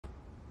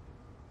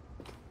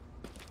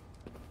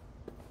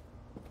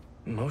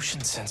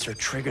Motion sensor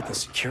triggered the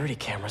security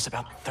cameras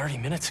about 30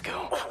 minutes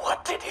ago.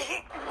 What did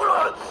he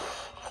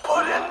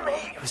put in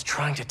me? He was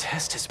trying to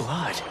test his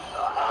blood.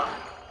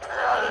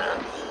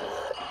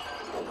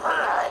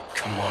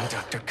 Come on,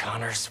 Dr.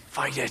 Connors,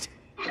 fight it.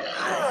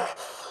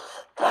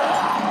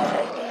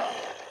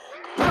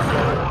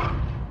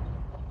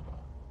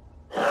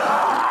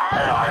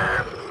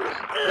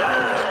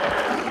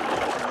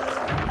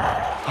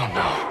 Oh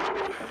no.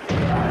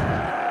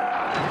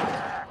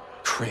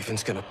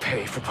 Craven's gonna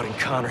pay for putting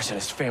Connors and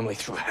his family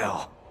through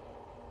hell.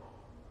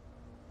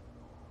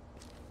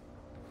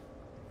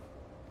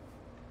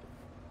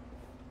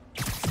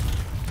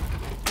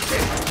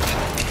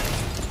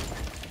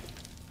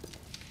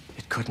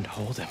 It couldn't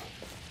hold him.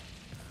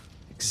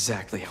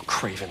 Exactly how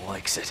Craven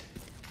likes it.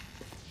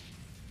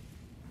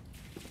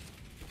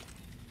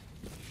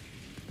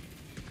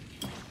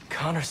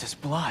 Connors'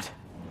 blood.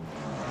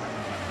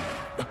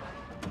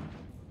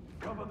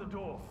 Cover the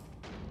door.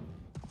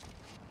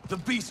 The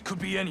beast could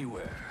be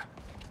anywhere.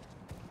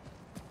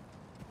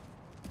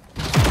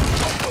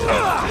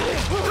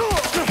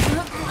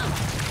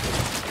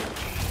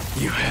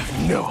 You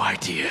have no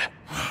idea.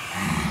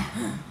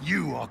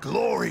 You are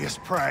glorious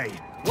prey,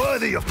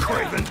 worthy of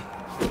Craven.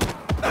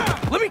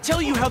 Let me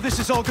tell you how this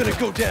is all gonna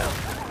go down.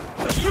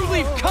 You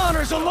leave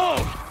Connors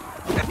alone!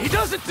 He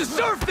doesn't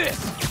deserve this!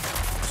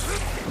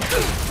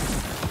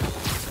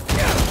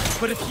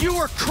 But if you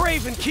or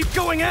Craven keep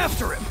going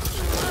after him,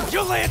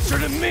 you'll answer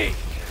to me!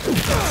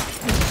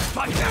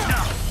 Fight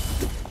now!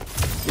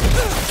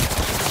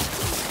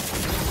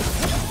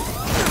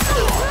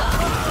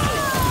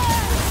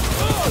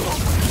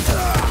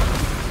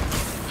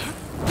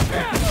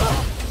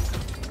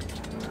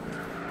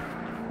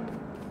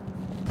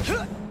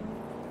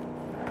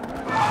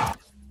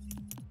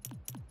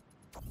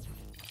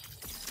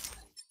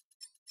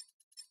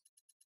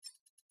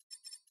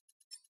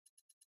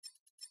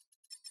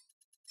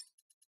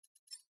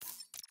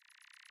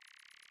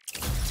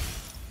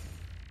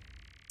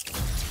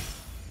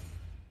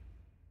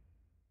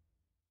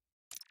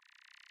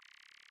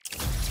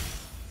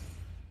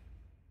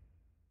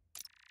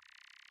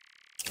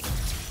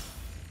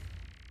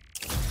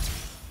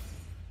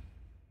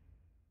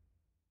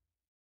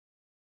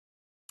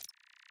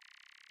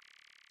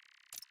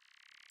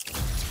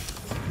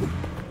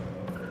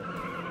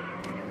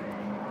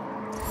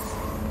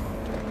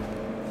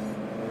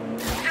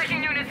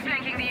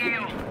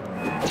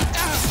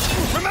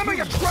 Remember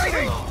your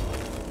training!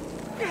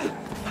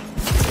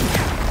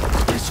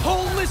 This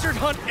whole lizard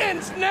hunt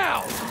ends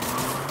now!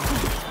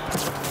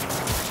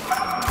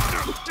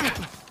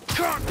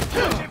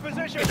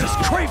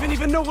 Does Craven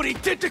even know what he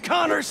did to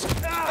Connors?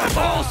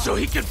 All so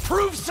he could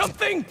prove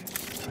something?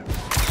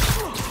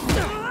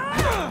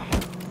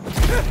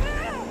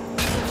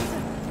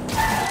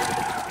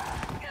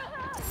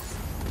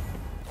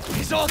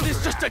 Is all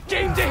this just a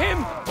game to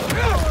him?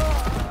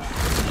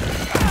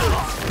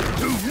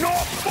 Do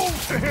not fall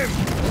to him!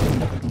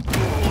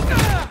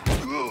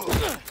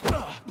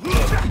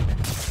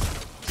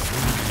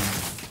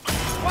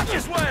 Watch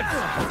his web!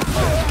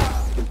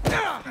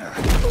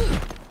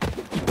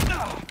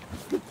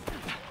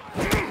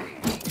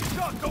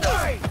 Duck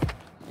away!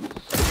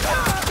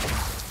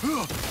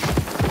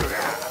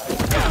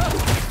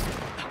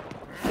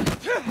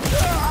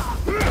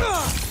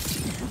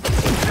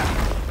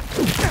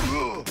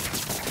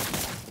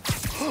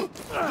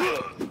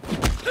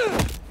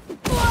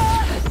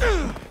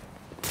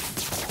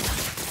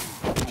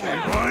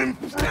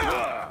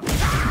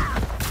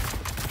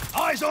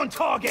 Eyes on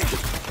target!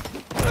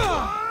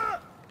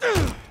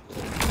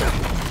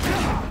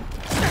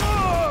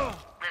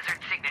 Lizard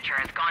signature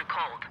has gone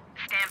cold.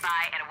 Stand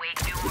by and await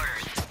new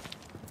orders.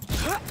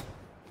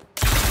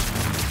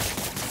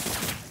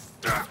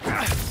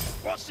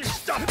 What's this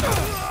stuff?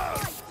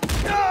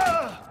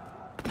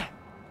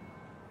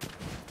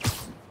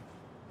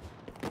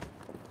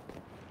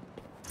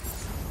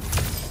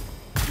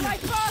 My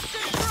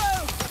bastard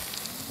through!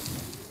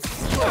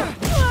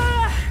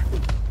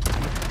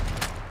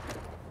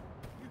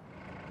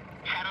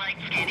 Satellite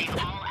scanning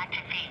all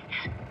active feeds.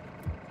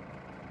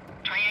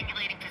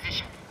 Triangulating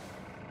position.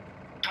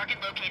 Target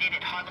located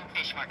at Harlem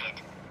Fish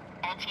Market.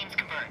 All teams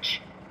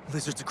converge.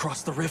 Lizard's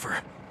across the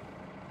river.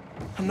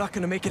 I'm not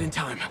gonna make it in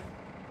time.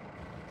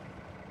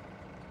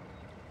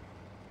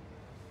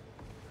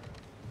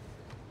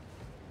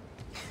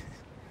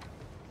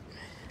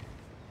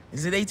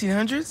 Is it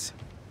 1800s?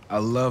 I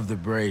love the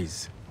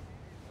braids.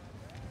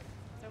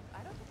 So,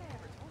 I don't think I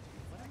ever told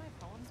you. One of my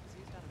poems was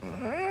used on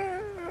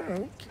a...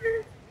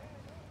 Okay.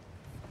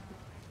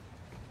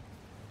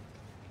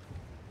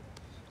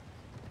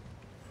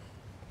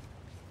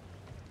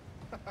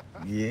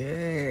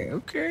 Yeah,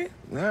 okay.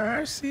 All right,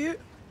 I see it.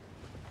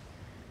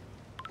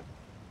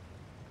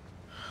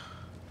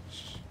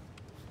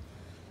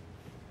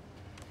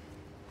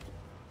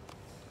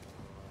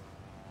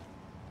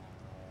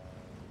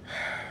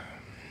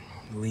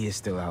 Lee is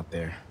still out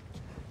there.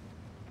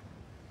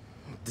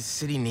 The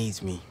city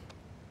needs me.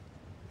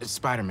 It's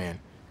Spider-Man,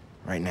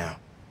 right now.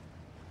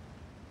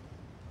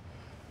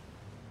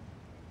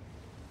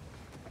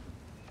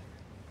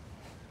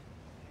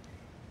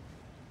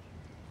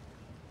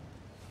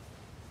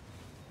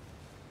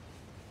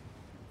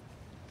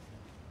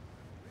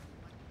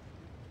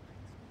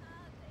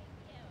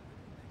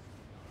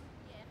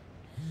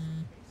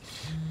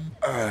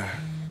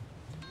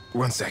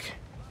 1 second.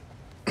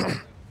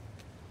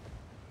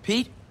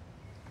 Pete?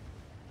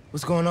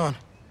 What's going on?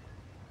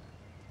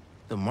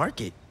 The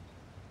market?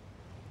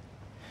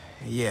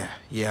 Yeah,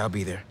 I'll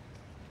be there.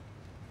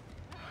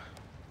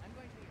 I'm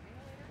going to the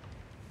arena later.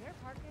 Their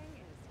parking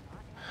is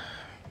not.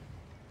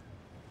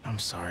 I'm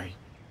sorry.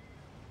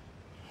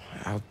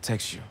 I'll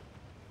text you.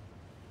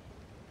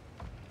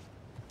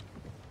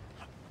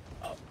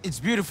 It's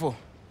beautiful.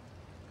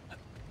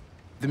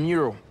 The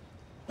mural,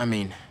 I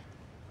mean.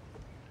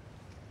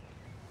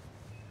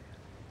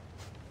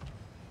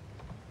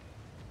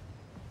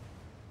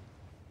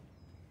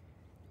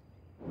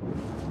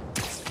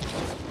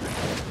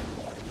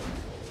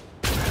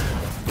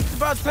 It's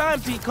about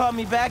time Pete called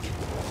me back.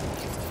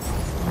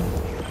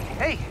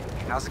 Hey,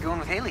 how's it going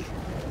with Haley?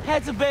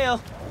 Had to bail.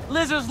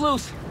 Lizard's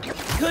loose.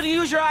 Couldn't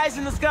use your eyes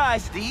in the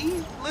skies.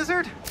 The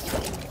lizard?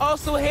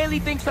 Also, Haley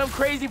thinks I'm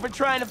crazy for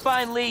trying to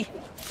find Lee.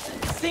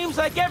 Seems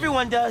like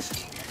everyone does.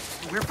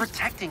 We're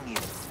protecting you.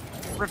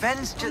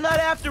 Revenge I'm not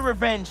after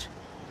revenge.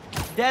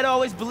 Dad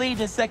always believed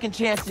in second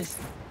chances.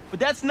 But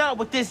that's not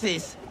what this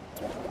is.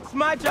 It's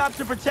my job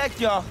to protect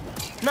y'all,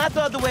 not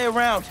the other way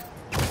around.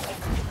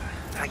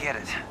 I get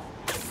it.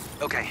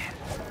 Okay,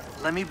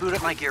 let me boot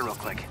up my gear real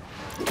quick.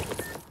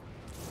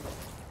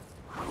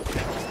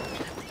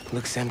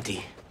 Looks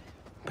empty,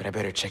 but I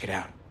better check it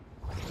out.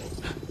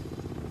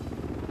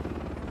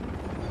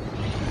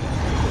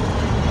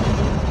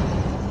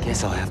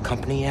 Guess I'll have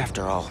company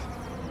after all.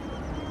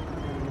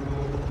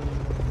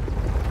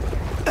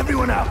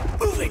 Everyone out!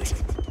 Move it!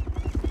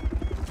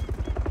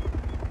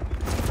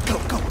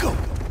 Go!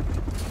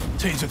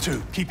 Teams of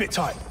 2, keep it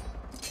tight.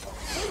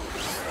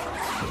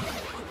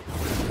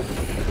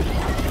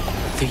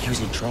 They're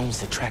using drones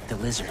to track the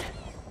lizard.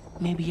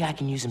 Maybe I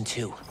can use them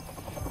too.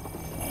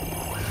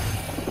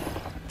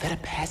 That a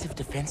passive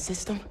defense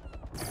system?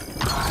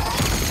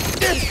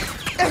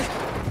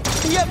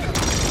 Yep,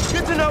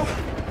 good to know.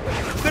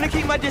 Gonna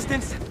keep my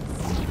distance.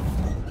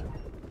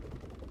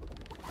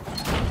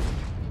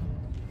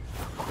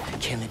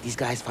 Can't let these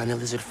guys find the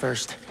lizard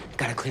first.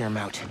 Gotta clear them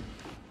out.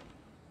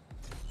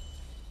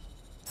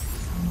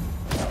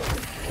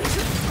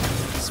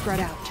 Spread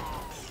out.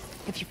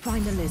 If you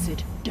find the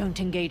lizard, don't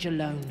engage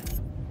alone.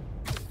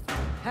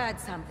 Heard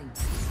something.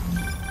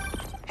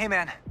 Hey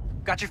man,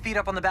 got your feet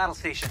up on the battle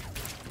station.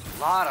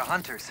 Lot of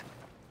hunters.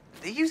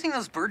 They using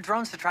those bird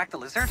drones to track the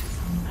lizard?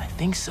 I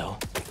think so.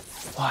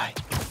 Why?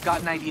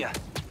 Got an idea.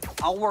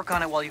 I'll work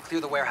on it while you clear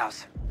the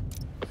warehouse.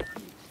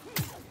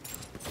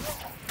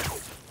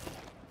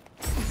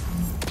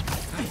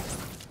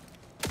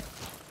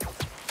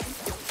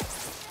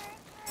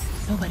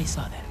 Nobody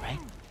saw that, right?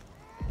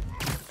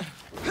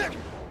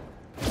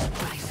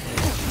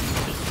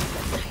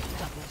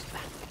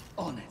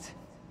 On it.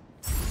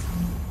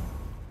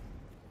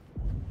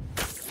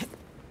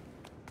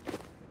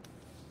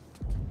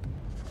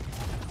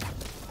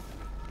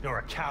 You're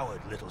a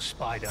coward, little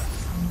spider.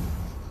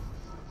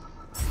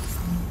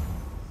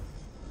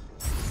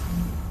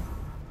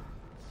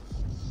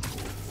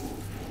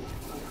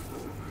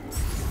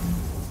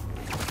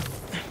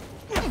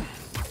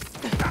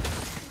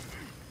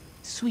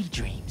 Sweet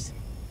dreams.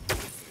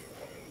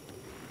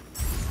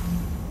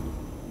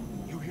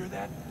 You hear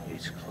that?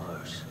 It's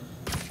close.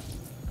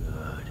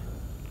 Good.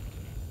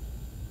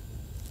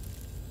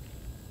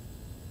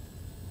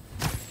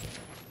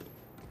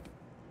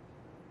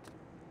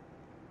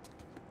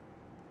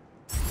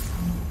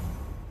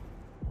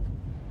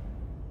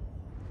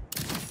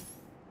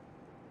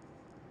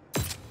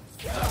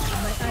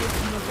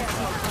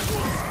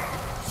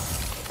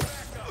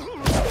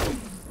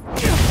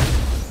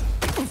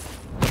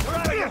 We're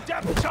out of your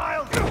depth,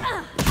 child!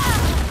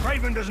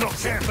 Raven does not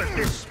care for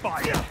this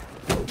spider.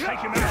 Take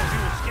him out, you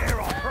will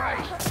scare our prey.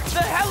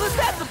 The hell is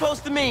that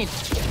supposed to mean?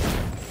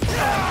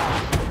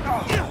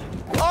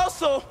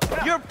 Also,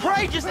 your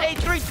prey just ate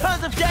 3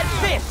 tons of dead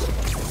fish!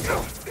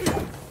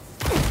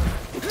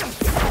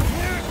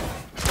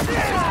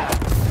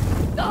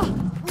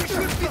 We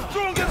should be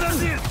stronger than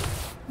this!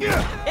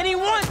 And he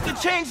wants to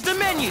change the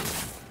menu!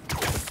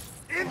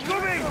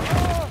 Incoming!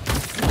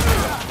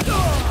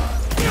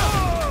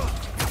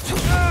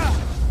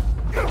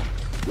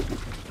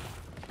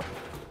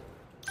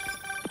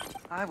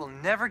 I will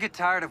never get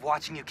tired of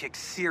watching you kick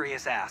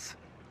serious ass.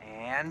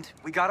 And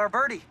we got our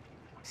birdie.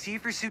 See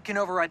if your suit can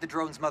override the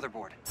drone's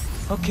motherboard.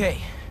 Okay.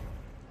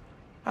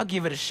 I'll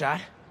give it a shot.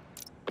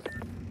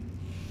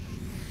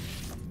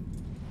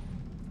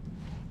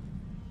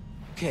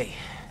 Okay.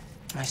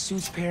 My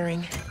suit's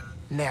pairing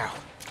now.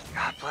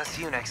 God bless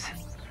Unix.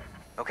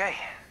 Okay,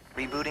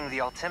 rebooting the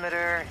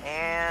altimeter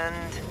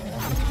and...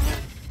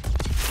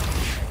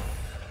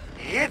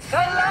 It's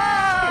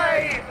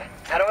alive!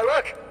 How do I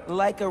look?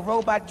 Like a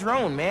robot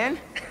drone, man.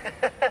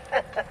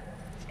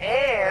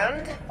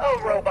 And a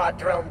robot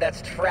drone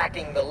that's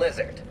tracking the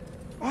lizard.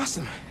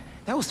 Awesome.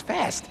 That was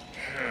fast.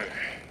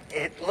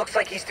 It looks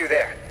like he's through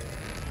there.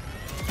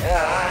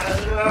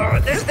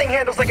 This thing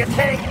handles like a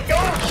tank.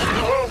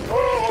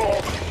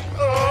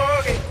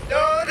 Okay.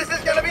 No, this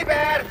is gonna be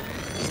bad.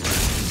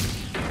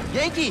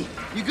 Yankee,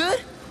 you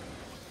good?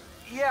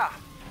 Yeah, Yeah.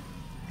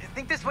 I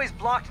think this way's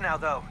blocked now,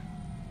 though.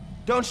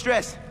 Don't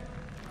stress.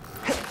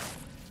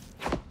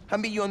 I'll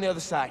meet you on the other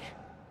side.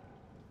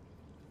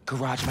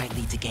 Garage might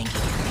lead to Genki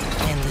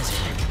and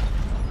Lizard.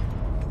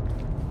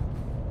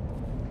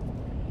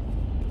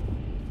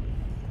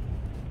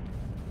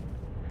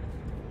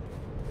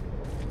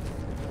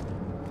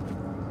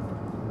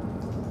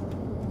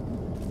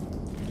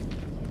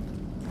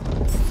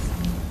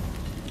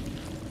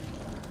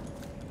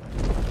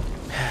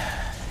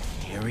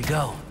 Here we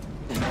go.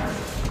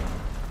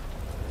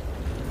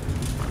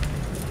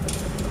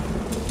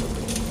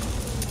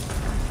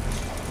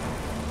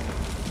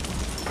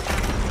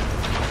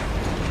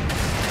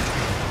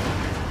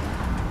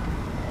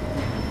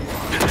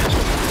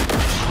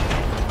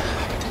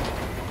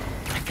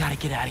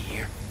 Get out of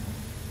here.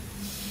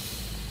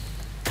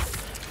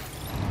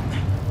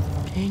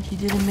 Genki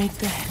didn't make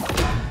that.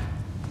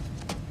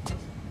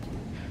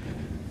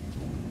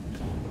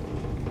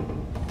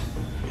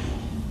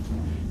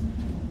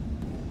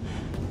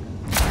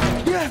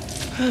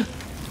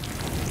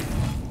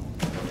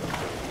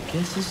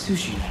 Guess it's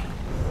sushi night.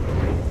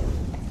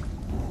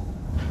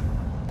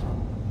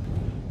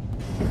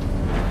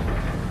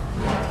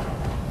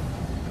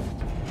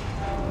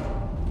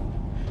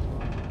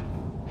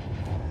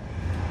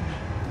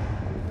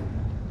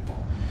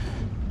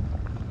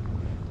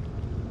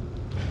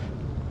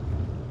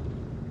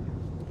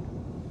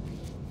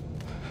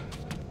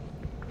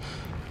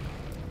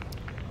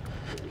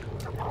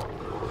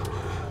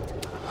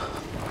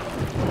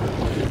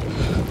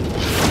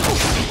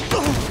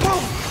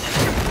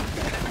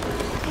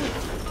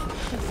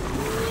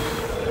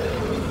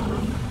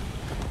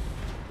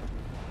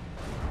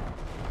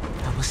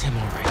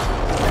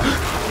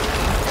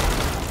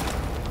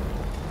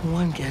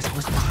 One guess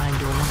what's behind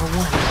door number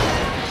 1.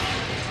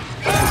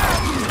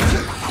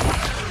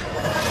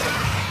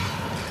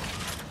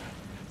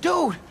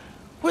 Dude!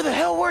 Where the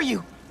hell were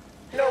you?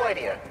 No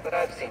idea, but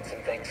I've seen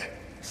some things.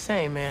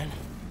 Same, man.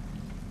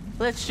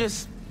 Let's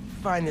just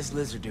find this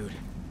lizard dude.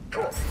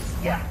 Cool,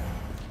 yeah.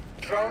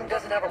 Drone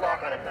doesn't have a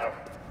lock on him, though.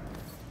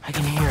 I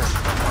can hear him.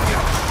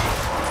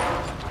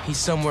 He's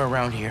somewhere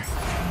around here.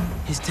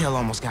 His tail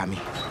almost got me.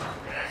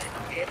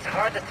 It's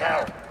hard to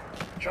tell.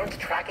 Drone's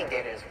tracking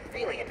data is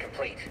really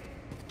incomplete.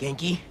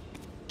 Genki,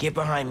 get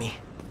behind me.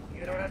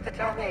 You don't have to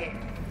tell me.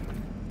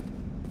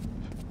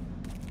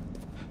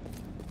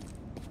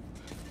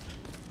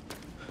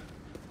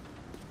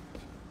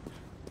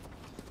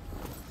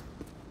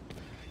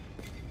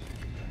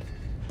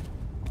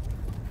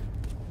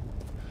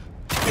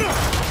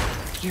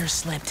 Gear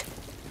slipped.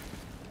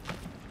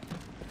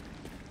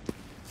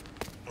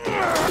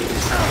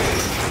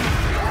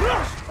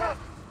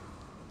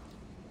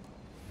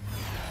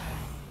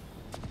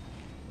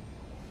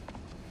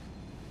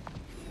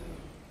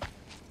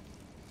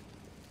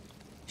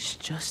 It's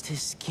just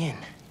his skin.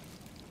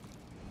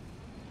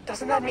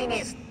 Doesn't that mean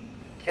he's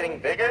getting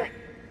bigger?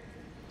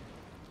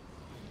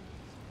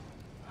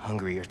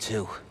 Hungrier,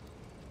 too.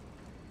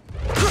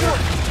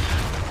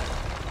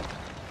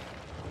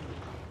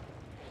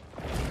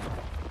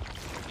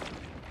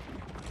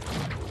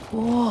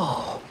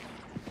 Whoa.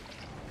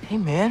 Hey,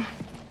 man.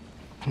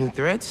 New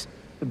threads?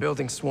 The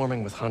building's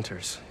swarming with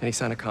hunters. Any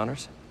sign of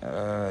Connors?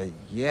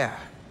 Yeah.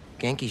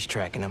 Genki's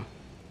tracking him.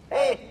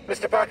 Hey,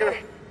 Mr. Parker.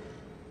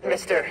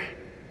 Mr.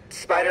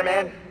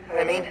 Spider-Man,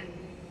 I mean.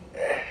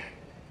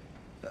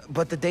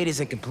 But the data's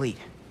incomplete.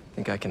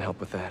 Think I can help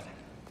with that.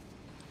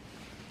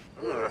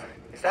 Ugh,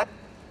 is that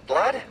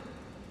blood?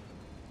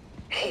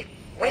 Hey,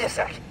 wait a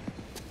sec.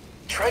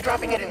 Try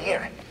dropping it in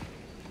here.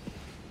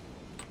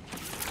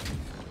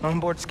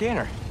 Onboard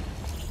scanner.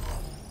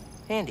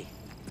 Handy.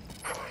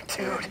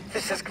 Dude,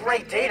 this is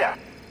great data.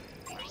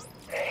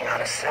 Hang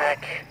on a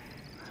sec.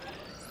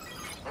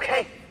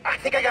 Okay, I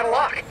think I got a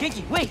lock.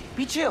 Genki, wait,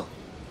 be chill.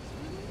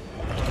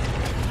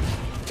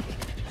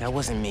 That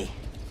wasn't me.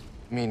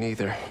 Me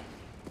neither.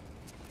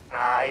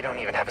 I don't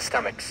even have a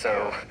stomach,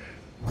 so...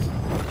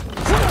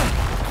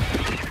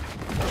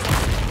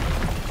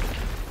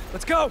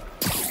 Let's go!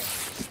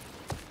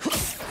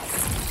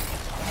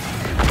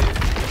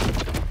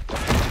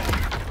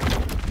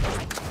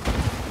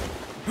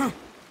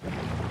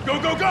 Go,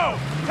 go, go!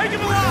 Take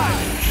him alive!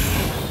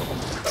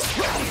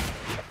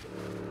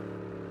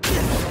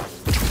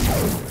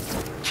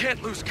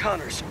 Can't lose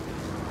Connors.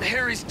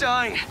 Harry's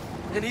dying,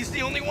 and he's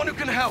the only one who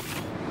can help.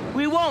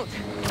 We won't.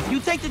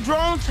 You take the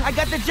drones, I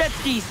got the jet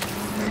skis.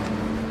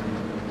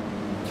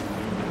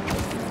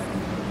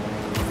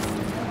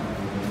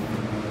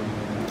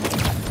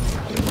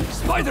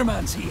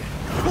 Spider-Man's here!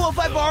 Cool if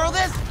I borrow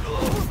this?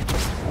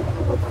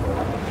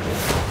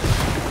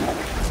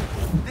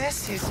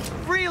 This is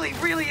really,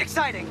 really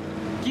exciting.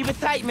 Keep it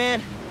tight,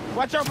 man.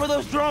 Watch out for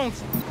those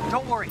drones.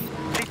 Don't worry.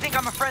 They think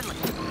I'm a friendly.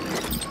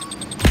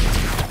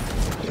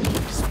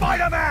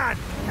 Spider-Man!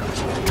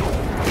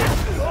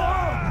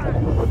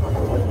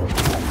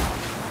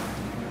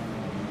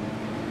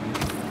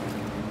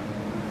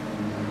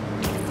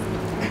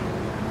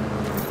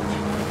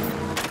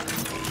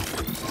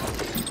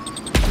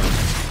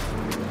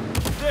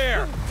 There!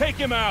 there! Take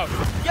him out!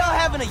 Y'all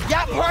having a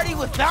yacht party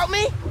without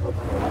me?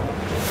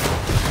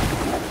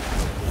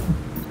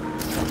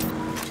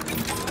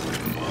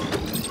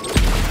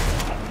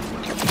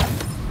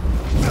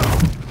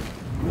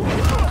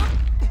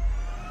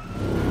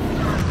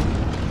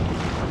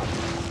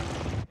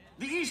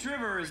 The East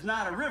River is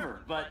not a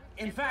river, but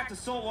in fact a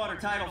saltwater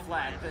tidal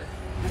flat.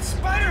 The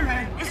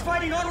Spider-Man is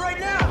fighting on right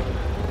now!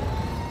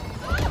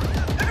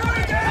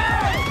 Everybody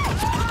down!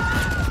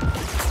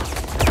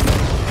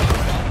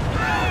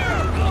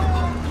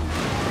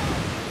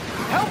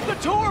 Help the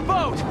tour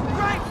boat!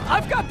 Right!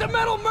 I've got the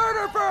metal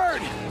murder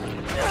bird!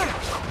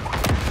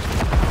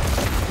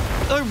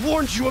 I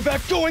warned you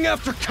about going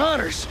after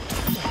Connors!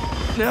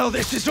 Now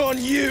this is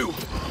on you!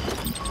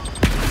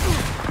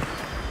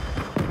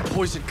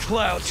 Poison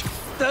clouds,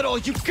 that all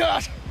you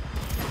got?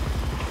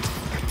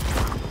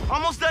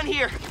 Almost done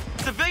here.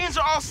 Civilians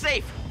are all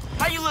safe.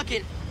 How you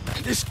looking?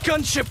 This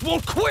gunship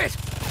won't quit!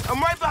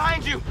 I'm right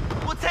behind you.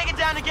 We'll take it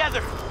down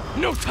together.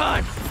 No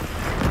time!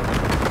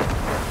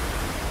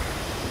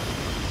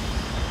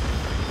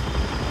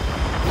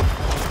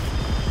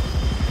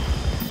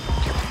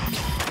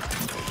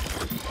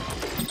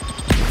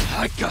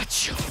 I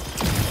got you.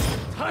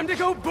 Time to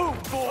go boom,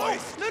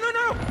 boys! No, no,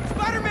 no!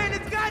 Spider-Man,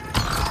 it's got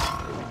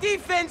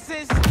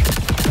defenses!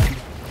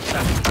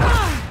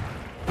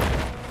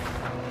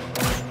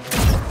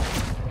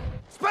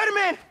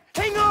 Spider-Man,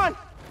 hang on!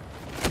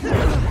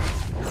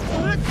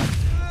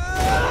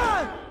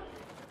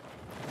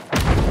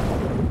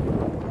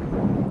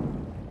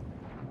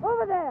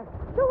 Over there!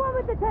 The one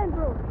with the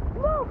tendrils!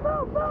 Move,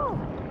 move, move!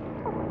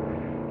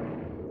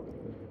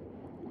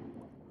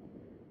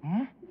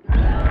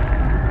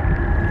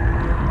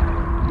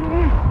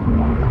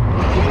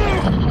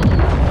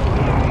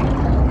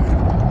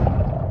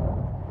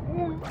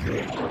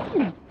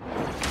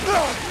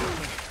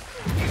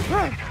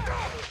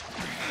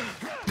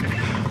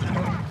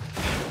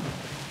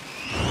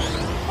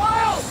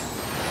 Miles!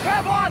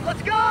 Grab on,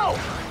 let's go!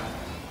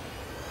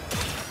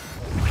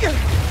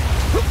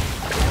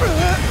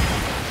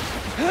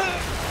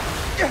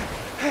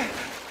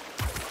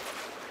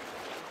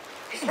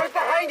 He's right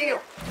behind you!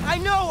 I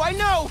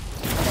know!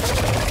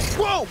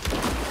 Whoa!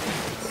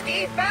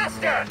 Speed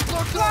faster!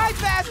 Fly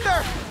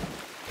faster!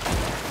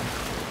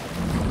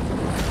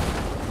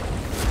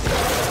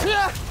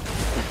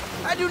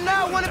 I do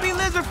not want to be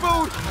lizard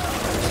food!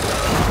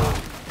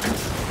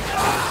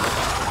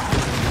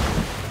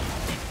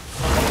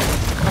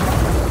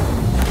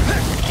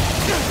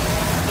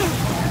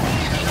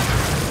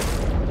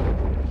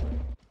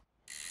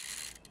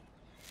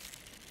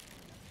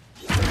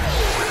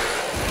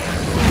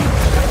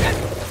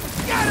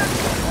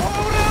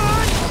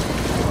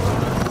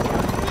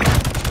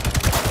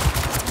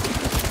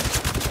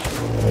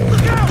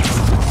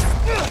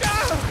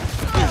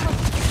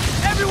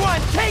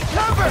 Everyone, take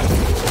cover!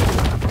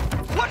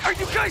 What are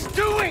you guys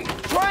doing?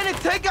 Trying to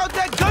take out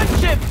that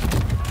gunship!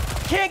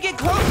 Can't get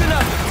close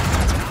enough!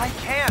 I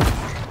can.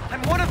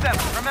 I'm one of them,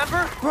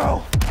 remember?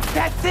 Bro,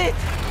 that's it!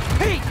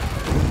 Pete!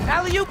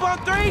 Alley-oop on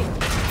 3?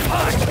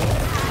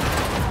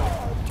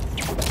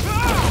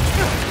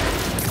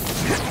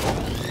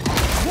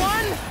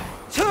 One,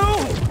 two,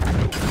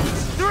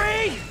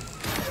 three!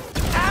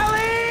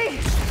 Alley!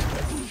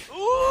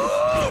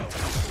 Ooh!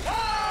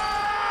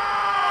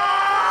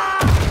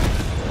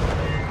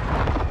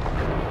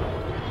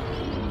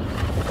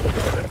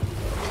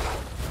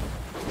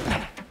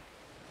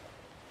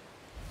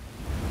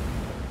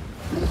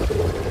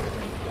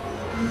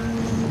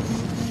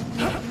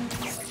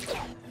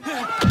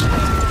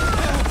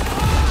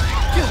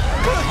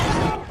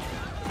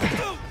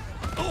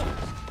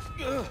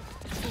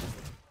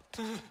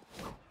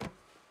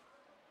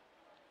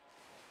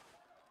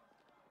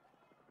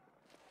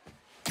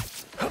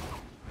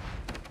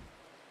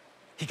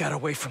 He got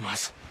away from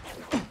us.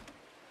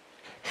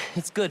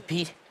 It's good,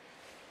 Pete.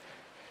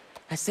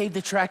 I saved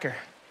the tracker.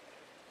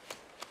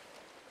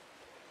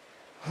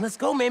 Let's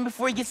go, man,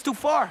 before he gets too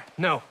far.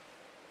 No.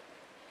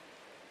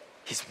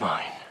 He's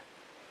mine.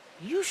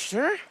 You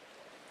sure?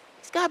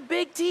 He's got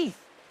big teeth.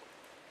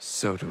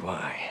 So do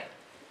I.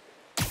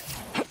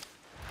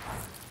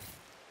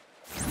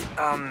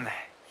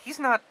 He's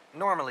not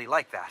normally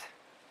like that,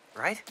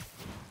 right?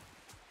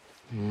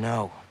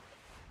 No.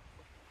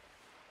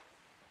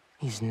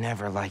 He's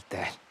never like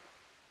that.